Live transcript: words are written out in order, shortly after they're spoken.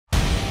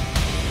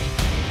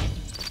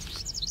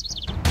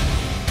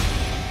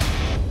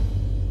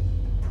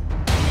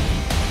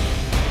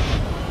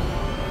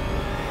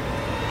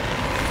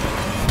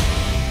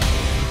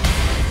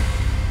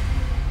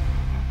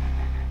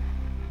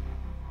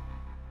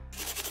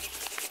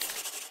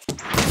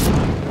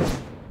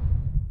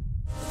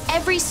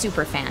Every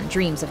superfan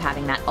dreams of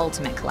having that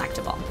ultimate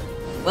collectible.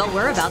 Well,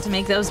 we're about to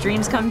make those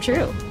dreams come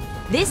true.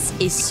 This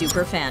is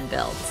Superfan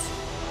Builds.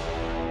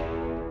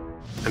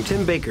 I'm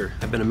Tim Baker.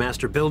 I've been a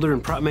master builder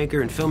and prop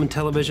maker in film and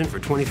television for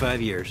 25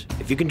 years.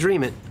 If you can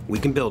dream it, we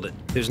can build it.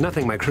 There's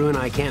nothing my crew and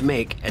I can't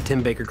make at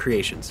Tim Baker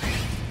Creations.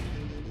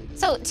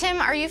 So, Tim,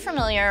 are you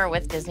familiar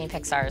with Disney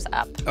Pixar's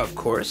Up? Of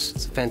course.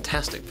 It's a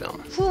fantastic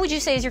film. Who would you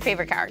say is your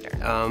favorite character?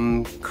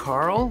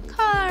 Carl?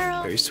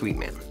 Carl. Very sweet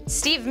man.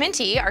 Steve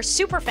Minty, our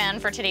super fan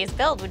for today's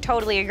build, would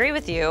totally agree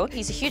with you.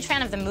 He's a huge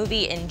fan of the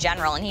movie in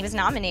general, and he was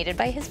nominated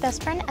by his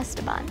best friend,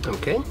 Esteban.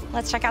 Okay.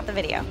 Let's check out the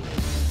video.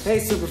 Hey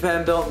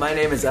Superfan Built, my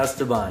name is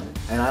Esteban,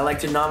 and I like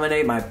to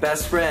nominate my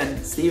best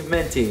friend, Steve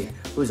Minty,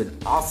 who's an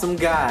awesome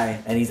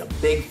guy, and he's a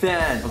big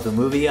fan of the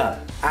movie Up.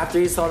 After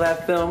he saw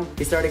that film,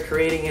 he started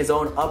creating his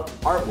own Up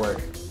artwork.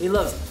 He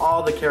loves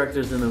all the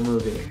characters in the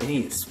movie, and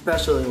he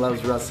especially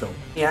loves Russell.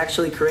 He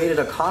actually created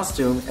a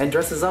costume and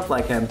dresses up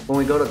like him when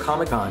we go to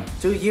Comic-Con.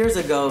 2 years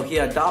ago, he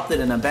adopted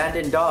an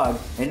abandoned dog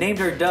and named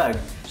her Doug.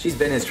 She's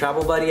been his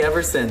travel buddy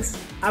ever since.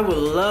 I would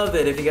love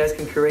it if you guys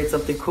can create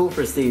something cool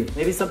for Steve.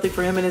 Maybe something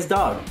for him and his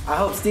dog. I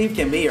hope Steve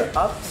can be your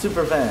Up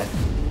superfan.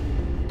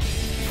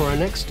 For our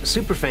next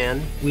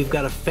superfan, we've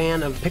got a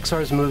fan of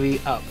Pixar's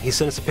movie Up. He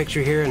sent us a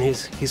picture here, and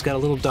he's got a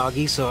little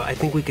doggy, so I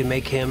think we can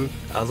make him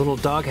a little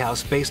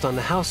doghouse based on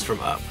the house from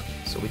Up.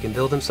 So we can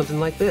build him something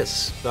like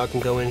this. Dog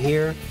can go in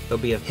here.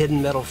 There'll be a hidden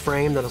metal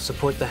frame that'll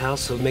support the house,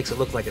 so it makes it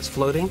look like it's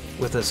floating,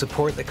 with a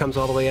support that comes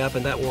all the way up,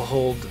 and that will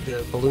hold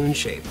the balloon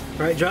shape.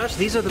 All right, Josh,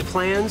 these are the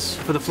plans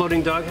for the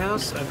floating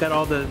doghouse. I've got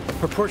all the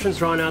proportions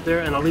drawn out there,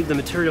 and I'll leave the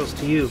materials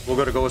to you. We're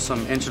going to go with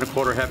some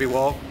 1¼ heavy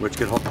wall, which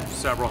could hold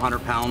several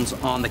hundred pounds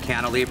on the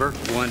cantilever.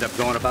 We'll end up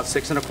going about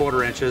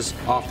 6¼ inches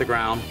off the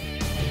ground.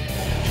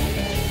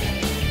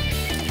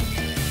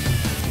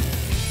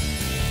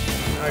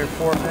 Now your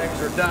 4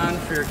 pegs are done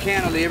for your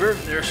cantilever.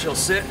 There she'll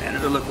sit, and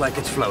it'll look like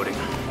it's floating.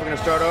 We're going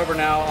to start over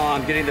now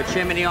on getting the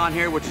chimney on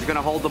here, which is going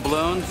to hold the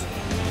balloons.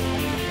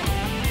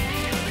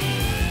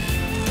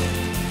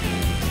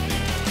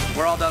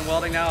 We're all done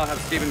welding now. I'll have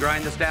Steven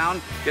grind this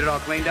down, get it all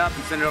cleaned up,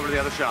 and send it over to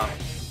the other shop.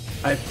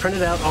 I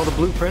printed out all the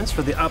blueprints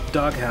for the Up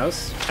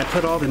doghouse. I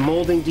put all the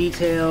molding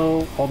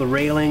detail, all the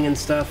railing and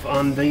stuff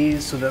on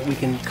these so that we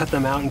can cut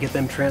them out and get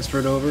them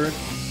transferred over.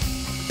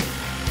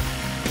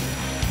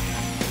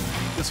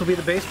 This will be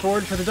the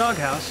baseboard for the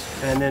doghouse,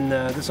 and then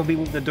this will be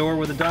the door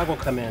where the dog will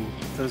come in.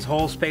 So this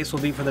whole space will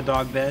be for the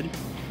dog bed.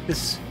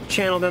 This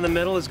channel down the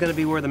middle is going to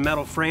be where the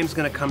metal frame is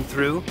going to come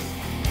through.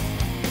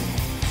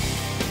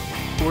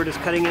 We're just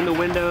cutting in the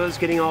windows,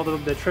 getting all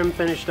the trim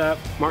finished up,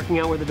 marking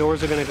out where the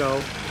doors are going to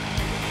go.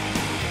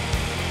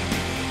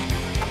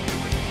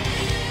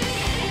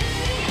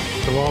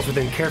 The walls are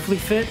then carefully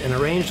fit and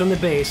arranged on the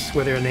base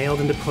where they're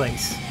nailed into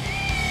place.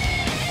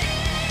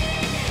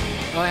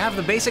 Well, I have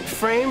the basic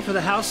frame for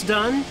the house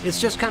done.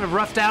 It's just kind of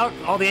roughed out.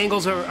 All the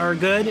angles are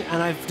good,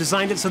 and I've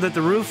designed it so that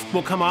the roof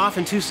will come off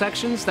in 2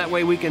 sections. That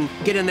way we can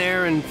get in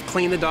there and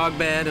clean the dog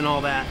bed and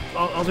all that.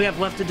 All we have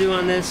left to do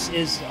on this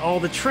is all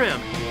the trim.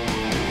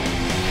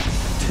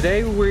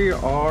 Today we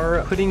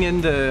are putting in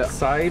the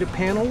side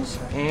panels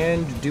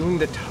and doing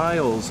the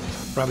tiles.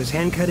 Rob is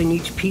hand cutting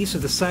each piece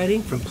of the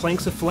siding from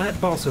planks of flat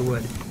balsa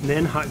wood, and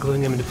then hot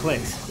gluing them into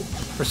place.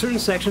 For certain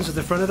sections at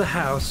the front of the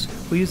house,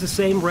 we use the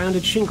same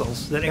rounded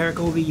shingles that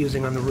Erica will be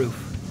using on the roof.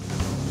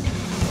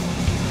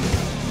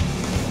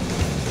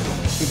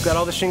 We've got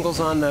all the shingles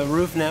on the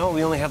roof now.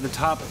 We only have the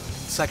top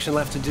section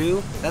left to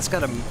do. That's got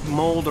to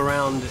mold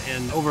around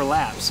and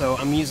overlap, so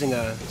I'm using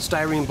a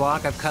styrene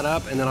block I've cut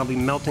up, and then I'll be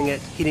melting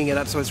it, heating it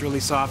up so it's really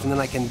soft, and then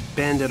I can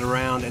bend it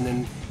around, and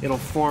then it'll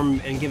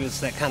form and give us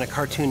that kind of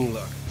cartoony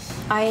look.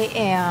 I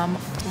am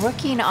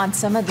working on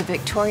some of the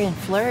Victorian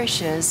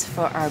flourishes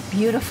for our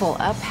beautiful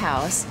Up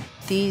house.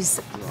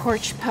 These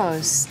porch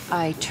posts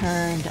I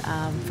turned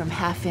from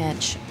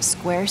 1/2-inch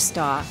square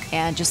stock,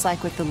 and just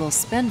like with the little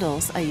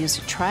spindles, I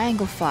used a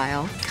triangle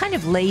file, kind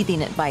of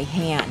lathing it by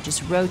hand,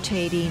 just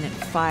rotating and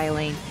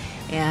filing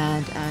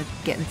and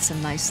getting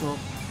some nice little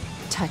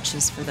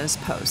touches for those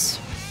posts.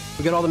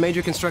 We got all the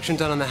major construction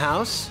done on the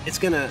house. It's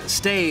gonna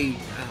stay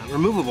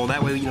removable,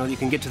 that way you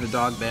can get to the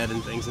dog bed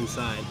and things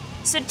inside.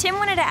 So Tim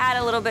wanted to add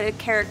a little bit of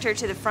character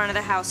to the front of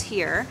the house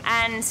here,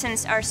 and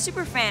since our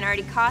superfan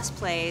already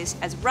cosplays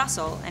as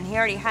Russell, and he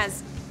already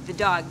has the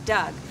dog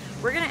Doug,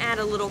 we're gonna add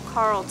a little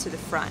Carl to the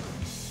front.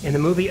 In the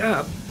movie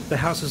Up, the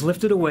house is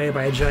lifted away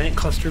by a giant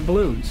cluster of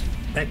balloons.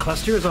 That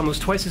cluster is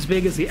almost twice as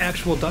big as the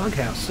actual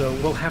doghouse, so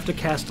we'll have to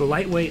cast a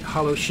lightweight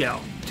hollow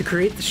shell. To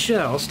create the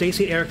shell,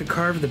 Stacy and Erica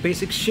carved the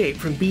basic shape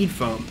from bead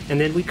foam,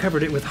 and then we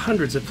covered it with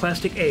hundreds of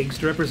plastic eggs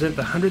to represent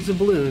the hundreds of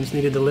balloons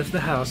needed to lift the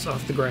house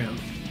off the ground.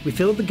 We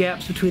filled the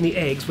gaps between the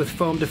eggs with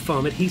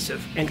foam-to-foam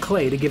adhesive and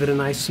clay to give it a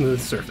nice smooth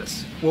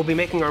surface. We'll be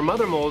making our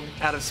mother mold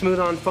out of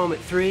smooth-on foam at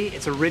 3.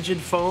 It's a rigid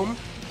foam,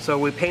 so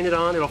we paint it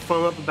on. It'll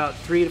foam up about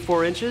 3 to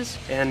 4 inches,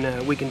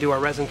 and we can do our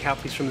resin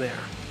cowpiece from there.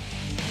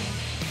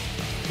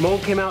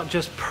 Mold came out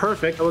just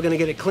perfect. We're going to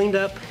get it cleaned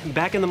up,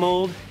 back in the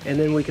mold, and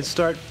then we can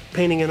start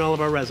painting in all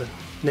of our resin.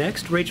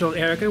 Next, Rachael and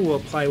Erica will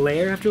apply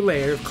layer after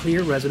layer of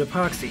clear resin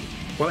epoxy,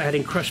 while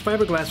adding crushed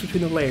fiberglass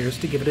between the layers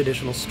to give it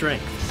additional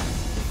strength.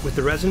 With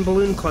the resin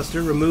balloon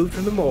cluster removed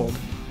from the mold,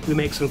 we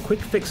make some quick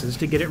fixes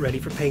to get it ready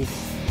for painting.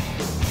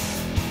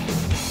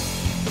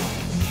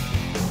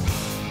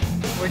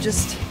 We're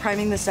just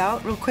priming this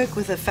out real quick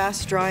with a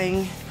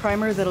fast-drying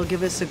primer that'll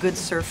give us a good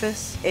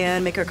surface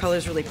and make our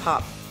colors really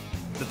pop.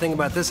 The thing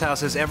about this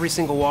house is every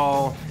single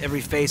wall,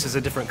 every face is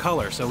a different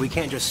color, so we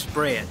can't just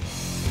spray it.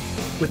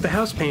 With the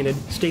house painted,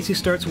 Stacy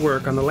starts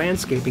work on the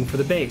landscaping for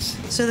the base.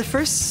 So the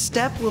first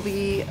step will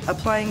be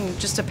applying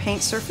just a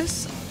paint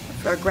surface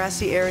for our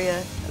grassy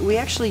area. We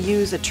actually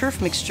use a turf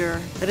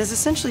mixture that is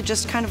essentially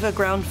just kind of a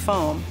ground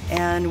foam,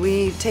 and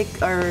we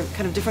take our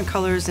kind of different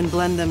colors and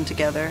blend them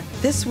together.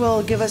 This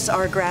will give us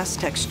our grass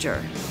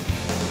texture.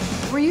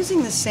 We're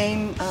using the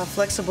same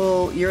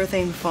flexible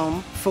urethane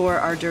foam for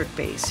our dirt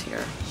base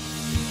here.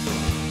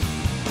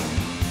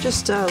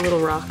 Just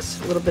little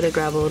rocks, a little bit of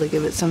gravel to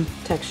give it some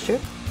texture.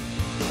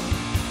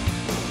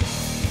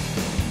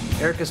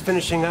 Erica's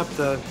finishing up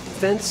the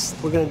fence.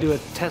 We're going to do a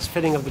test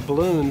fitting of the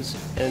balloons,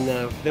 and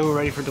then we're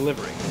ready for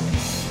delivery.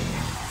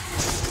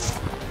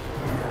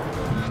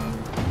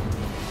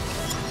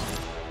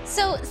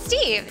 So,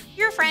 Steve,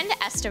 your friend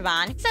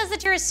Esteban says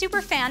that you're a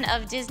super fan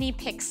of Disney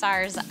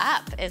Pixar's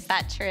Up. Is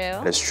that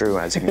true? It's true,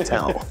 as you can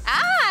tell.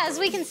 As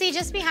we can see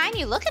just behind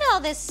you. Look at all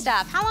this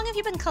stuff. How long have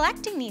you been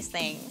collecting these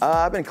things?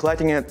 I've been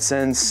collecting it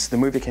since the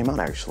movie came out,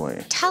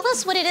 actually. Tell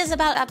us what it is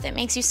about Up that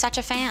makes you such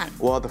a fan.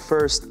 Well, the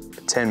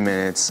first 10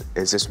 minutes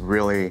is just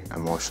really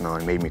emotional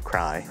and made me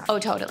cry. Oh,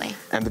 totally.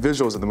 And the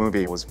visuals of the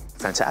movie was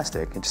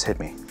fantastic. It just hit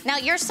me. Now,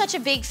 you're such a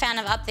big fan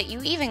of Up that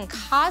you even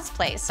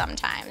cosplay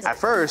sometimes. At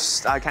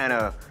first, I kind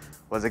of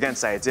was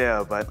against the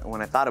idea, but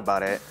when I thought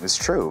about it, it was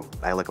true.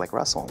 I look like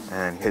Russell,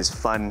 and his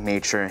fun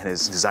nature and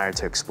his desire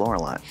to explore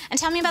a lot. And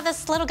tell me about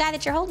this little guy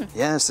that you're holding.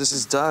 Yes, this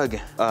is Doug.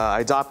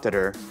 I adopted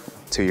her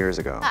 2 years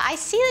ago. I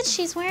see that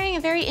she's wearing a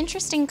very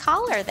interesting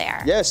collar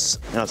there. Yes,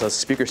 it's a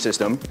speaker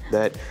system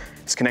that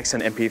connects to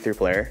an MP3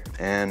 player,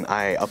 and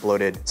I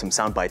uploaded some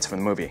sound bites from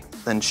the movie.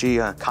 Then she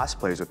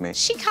cosplays with me.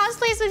 She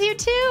cosplays with you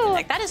too.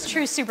 Like, that is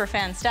true super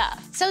fan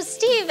stuff. So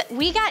Steve,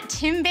 we got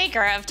Tim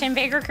Baker of Tim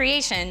Baker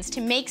Creations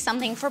to make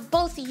something for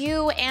both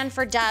you and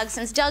for Doug,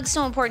 since Doug's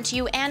so important to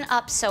you and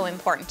Up's so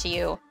important to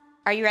you.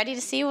 Are you ready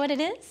to see what it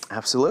is?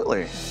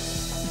 Absolutely.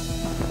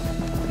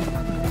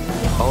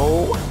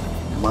 Oh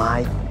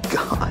my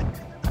God.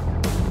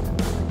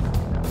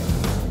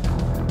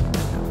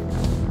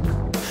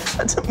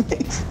 That's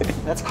amazing.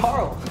 That's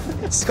Carl.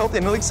 It's sculpted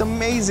and it looks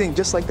amazing,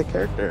 just like the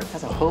character. It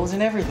has a hose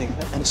and everything.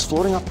 And it's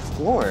floating off the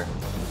floor.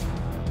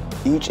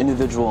 Each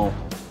individual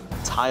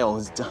tile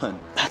is done.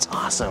 That's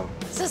awesome.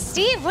 So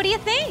Steve, what do you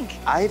think?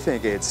 I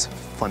think it's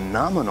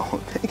phenomenal.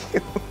 Thank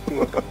you.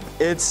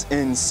 It's an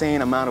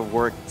insane amount of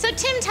work. So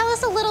Tim, tell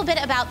us a little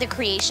bit about the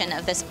creation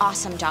of this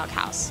awesome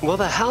doghouse. Well,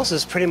 the house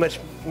is pretty much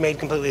made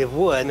completely of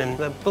wood, and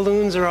the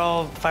balloons are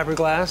all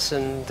fiberglass,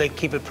 and they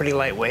keep it pretty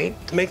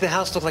lightweight. To make the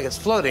house look like it's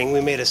floating,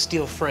 we made a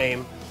steel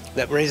frame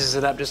that raises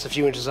it up just a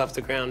few inches off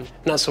the ground.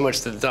 Not so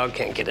much that the dog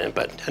can't get in,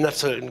 but enough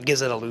so it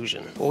gives that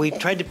illusion. Well, we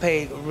tried to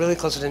pay really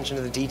close attention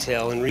to the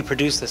detail and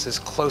reproduce this as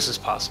close as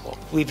possible.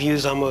 We've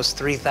used almost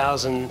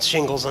 3,000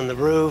 shingles on the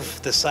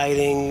roof, the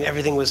siding,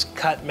 everything was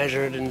cut,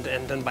 measured, and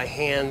done by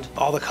hand.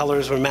 All the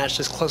colors were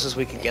matched as close as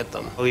we could get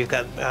them. We've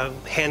got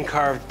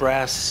hand-carved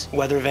brass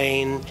weather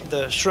vane,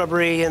 the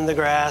shrubbery and the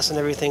grass and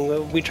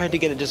everything. We tried to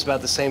get it just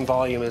about the same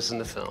volume as in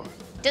the film.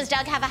 Does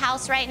Doug have a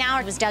house right now,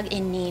 or was Doug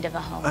in need of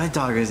a home? My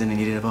dog isn't in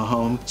need of a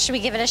home. Should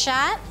we give it a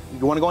shot?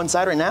 You want to go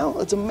inside right now?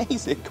 It's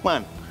amazing. Come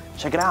on,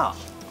 check it out.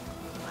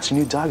 It's a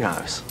new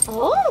doghouse.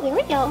 Oh, there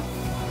we go.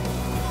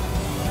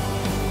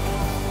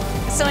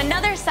 So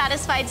another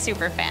satisfied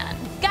superfan.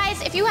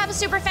 Guys, if you have a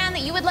superfan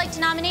that you would like to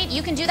nominate,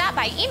 you can do that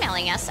by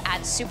emailing us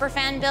at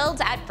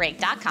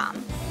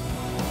superfanbuilds@break.com.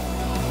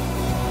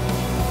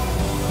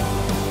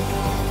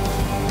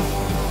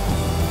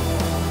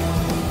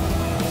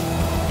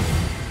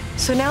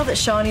 So now that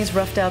Shawny's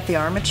roughed out the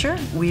armature,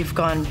 we've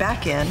gone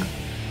back in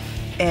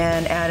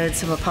and added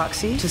some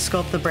epoxy to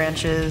sculpt the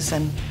branches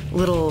and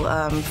little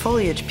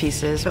foliage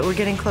pieces, but we're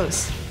getting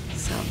close.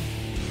 So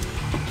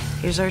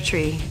here's our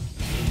tree.